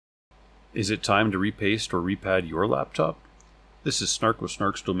Is it time to repaste or repad your laptop? This is Snark with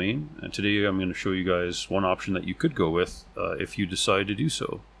Snark's Domain, and today I'm going to show you guys one option that you could go with if you decide to do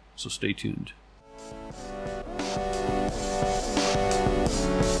so. So stay tuned.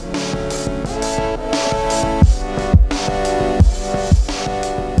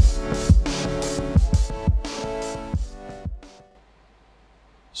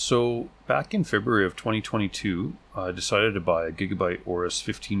 So back in February of 2022, I decided to buy a Gigabyte Aorus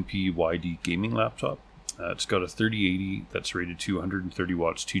 15P YD gaming laptop. It's got a 3080 that's rated to 130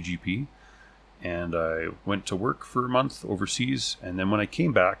 watts 2GP, and I went to work for a month overseas, and then when I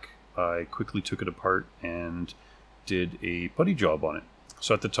came back, I quickly took it apart and did a putty job on it.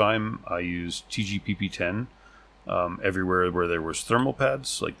 So at the time, I used TGPP10 everywhere where there was thermal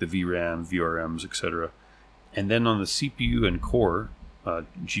pads, like the VRAM, VRMs, etc. And then on the CPU and core,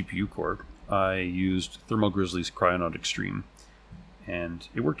 GPU core, I used Thermal Grizzly Kryonaut Extreme, and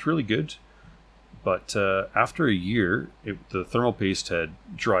it worked really good. But after a year, the thermal paste had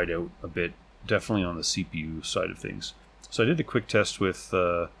dried out a bit, definitely on the CPU side of things. So I did a quick test with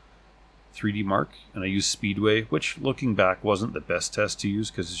 3D Mark, and I used Speedway, which looking back wasn't the best test to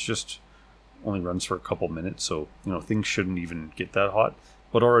use because it's just only runs for a couple minutes, so things shouldn't even get that hot.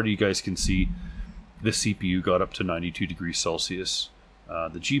 But already you guys can see the CPU got up to 92 degrees Celsius.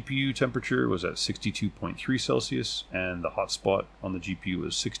 The GPU temperature was at 62.3 Celsius, and the hotspot on the GPU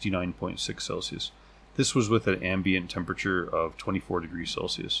was 69.6 Celsius. This was with an ambient temperature of 24 degrees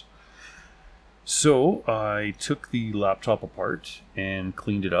Celsius. So I took the laptop apart and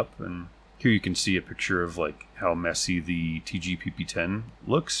cleaned it up, and here you can see a picture of like how messy the TGPP10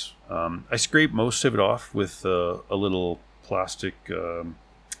 looks. I scraped most of it off with a little plastic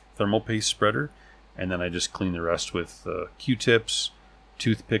thermal paste spreader, and then I just cleaned the rest with Q-tips,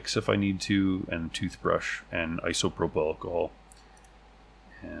 toothpicks if I need to, and toothbrush and isopropyl alcohol.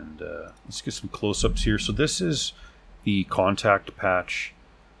 And let's get some close-ups here. So this is the contact patch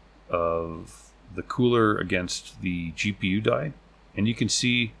of the cooler against the GPU die, and you can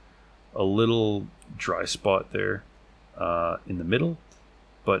see a little dry spot there in the middle,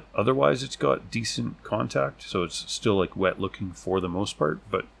 but otherwise it's got decent contact, so it's still like wet looking for the most part,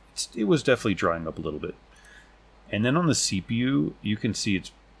 but it was definitely drying up a little bit. And then on the CPU, you can see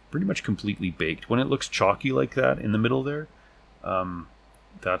it's pretty much completely baked. When it looks chalky like that in the middle there,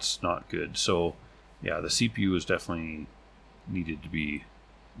 that's not good. So yeah, the CPU is definitely needed to be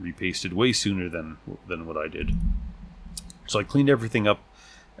repasted way sooner than what I did. So I cleaned everything up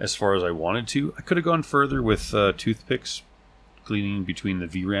as far as I wanted to. I could have gone further with toothpicks, cleaning between the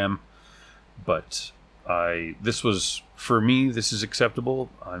VRAM, but this was, for me, this is acceptable.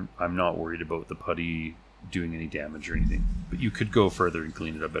 I'm not worried about the putty doing any damage or anything, but you could go further and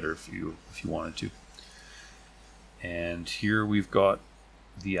clean it up better if you wanted to. And here we've got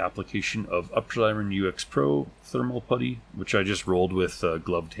the application of Upsiren UX Pro thermal putty, which I just rolled with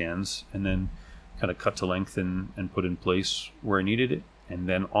gloved hands and then kind of cut to length and put in place where I needed it. And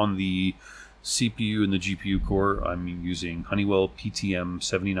then on the CPU and the GPU core, I'm using Honeywell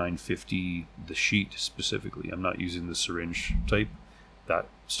PTM7950, the sheet specifically. I'm not using the syringe type. That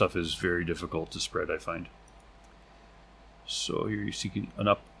stuff is very difficult to spread, I find. So here you see an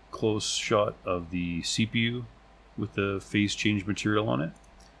up close shot of the CPU with the phase change material on it,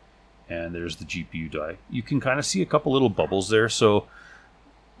 and there's the GPU die. You can kind of see a couple little bubbles there, so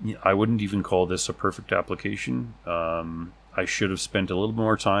I wouldn't even call this a perfect application. I should have spent a little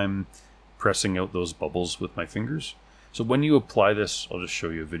more time pressing out those bubbles with my fingers. So when you apply this, I'll just show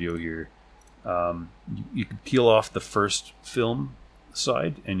you a video here. You can peel off the first film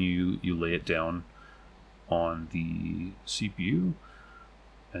side and you lay it down on the CPU,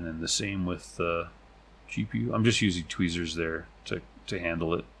 and then the same with the GPU. I'm just using tweezers there to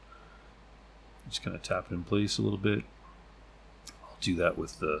handle it. Just kind of tap it in place a little bit. I'll do that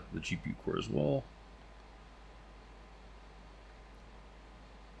with the GPU core as well.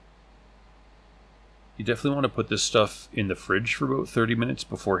 You definitely want to put this stuff in the fridge for about 30 minutes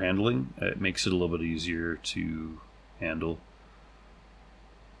before handling. It makes it a little bit easier to handle.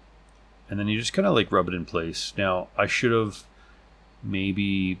 And then you just kind of like rub it in place. Now, I should have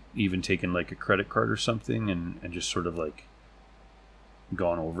maybe even taken like a credit card or something and just sort of like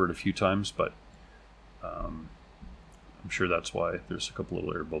gone over it a few times, but I'm sure that's why there's a couple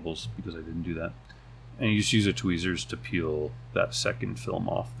of air bubbles, because I didn't do that. And you just use a tweezers to peel that second film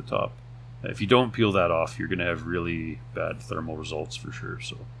off the top. If you don't peel that off, you're going to have really bad thermal results for sure.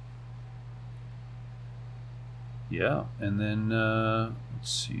 So yeah, and then let's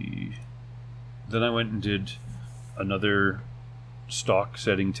see. Then I went and did another stock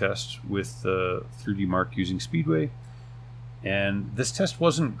setting test with 3D Mark using Speedway. And this test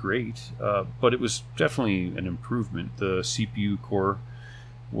wasn't great, but it was definitely an improvement. The CPU core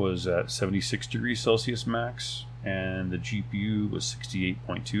was at 76 degrees Celsius max, and the GPU was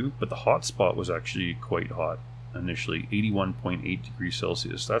 68.2, but the hotspot was actually quite hot initially, 81.8 degrees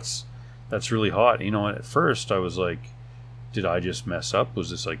Celsius. That's really hot. You know, at first I was like, did I just mess up? Was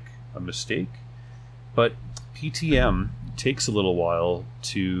this like a mistake? But PTM takes a little while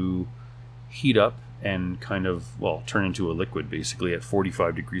to heat up and kind of, well, turn into a liquid basically at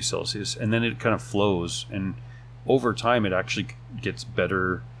 45 degrees Celsius, and then it kind of flows, and over time it actually gets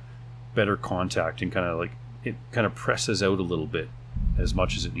better contact, and kind of like it kind of presses out a little bit as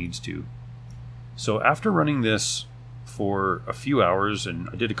much as it needs to. So after running this for a few hours, and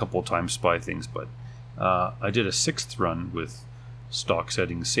I did a couple of Timespy things, but I did a 6th run with stock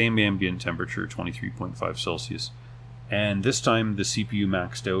settings, same ambient temperature, 23.5 Celsius. And this time the CPU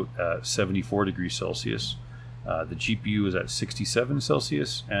maxed out at 74 degrees Celsius. The GPU was at 67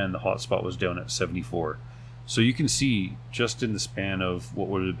 Celsius, and the hotspot was down at 74. So you can see, just in the span of what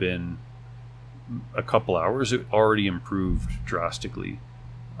would have been a couple hours, it already improved drastically.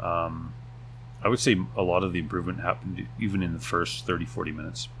 I would say a lot of the improvement happened even in the first 30-40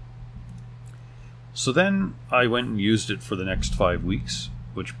 minutes. So then I went and used it for the next 5 weeks,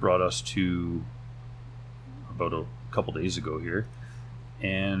 which brought us to about a couple days ago here,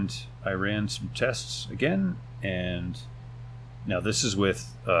 and I ran some tests again. And now this is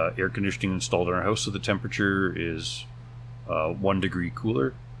with air conditioning installed in our house, so the temperature is 1 degree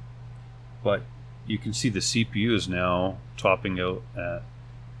cooler, but you can see the CPU is now topping out at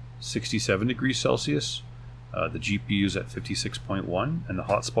 67 degrees Celsius, the GPU is at 56.1, and the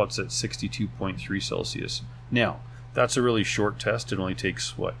hotspot's at 62.3 Celsius. Now that's a really short test. It only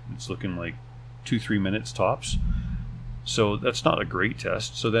takes, what, it's looking like 2-3 minutes tops. So that's not a great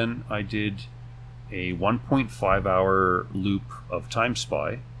test. So then I did a 1.5 hour loop of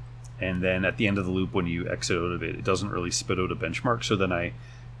Timespy, and then at the end of the loop, when you exit out of it, it doesn't really spit out a benchmark. So then I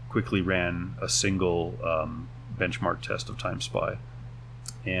quickly ran a single benchmark test of Timespy,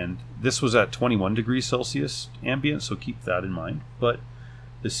 and this was at 21 degrees Celsius ambient, so keep that in mind. But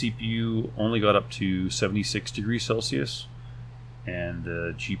the CPU only got up to 76 degrees Celsius, and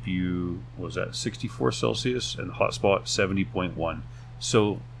the GPU was at 64 Celsius, and the hotspot 70.1.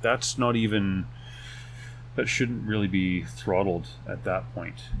 So that's not even, that shouldn't really be throttled at that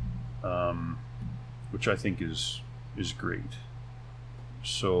point, which I think is great.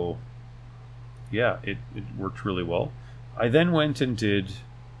 So yeah, it worked really well. I then went and did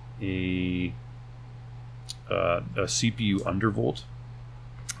a CPU undervolt,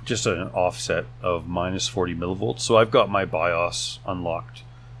 just an offset of minus 40 millivolts. So I've got my BIOS unlocked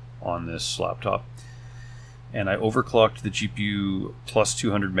on this laptop, and I overclocked the GPU plus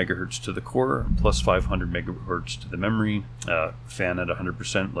 200 megahertz to the core, plus 500 megahertz to the memory, fan at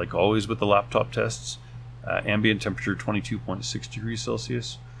 100% like always with the laptop tests, ambient temperature 22.6 degrees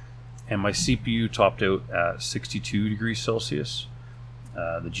Celsius, and my CPU topped out at 62 degrees Celsius.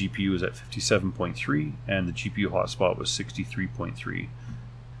 The GPU was at 57.3, and the GPU hotspot was 63.3.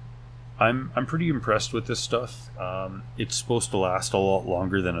 I'm pretty impressed with this stuff. It's supposed to last a lot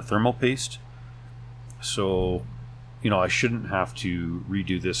longer than a thermal paste, so you know, I shouldn't have to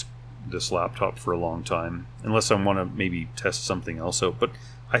redo this laptop for a long time, unless I want to maybe test something else out. But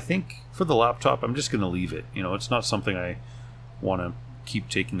I think for the laptop, I'm just going to leave it. You know, it's not something I want to keep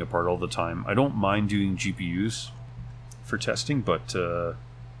taking apart all the time. I don't mind doing GPUs for testing, but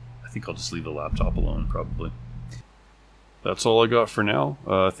I think I'll just leave the laptop alone probably. That's all I got for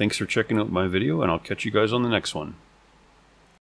now. Thanks for checking out my video, and I'll catch you guys on the next one.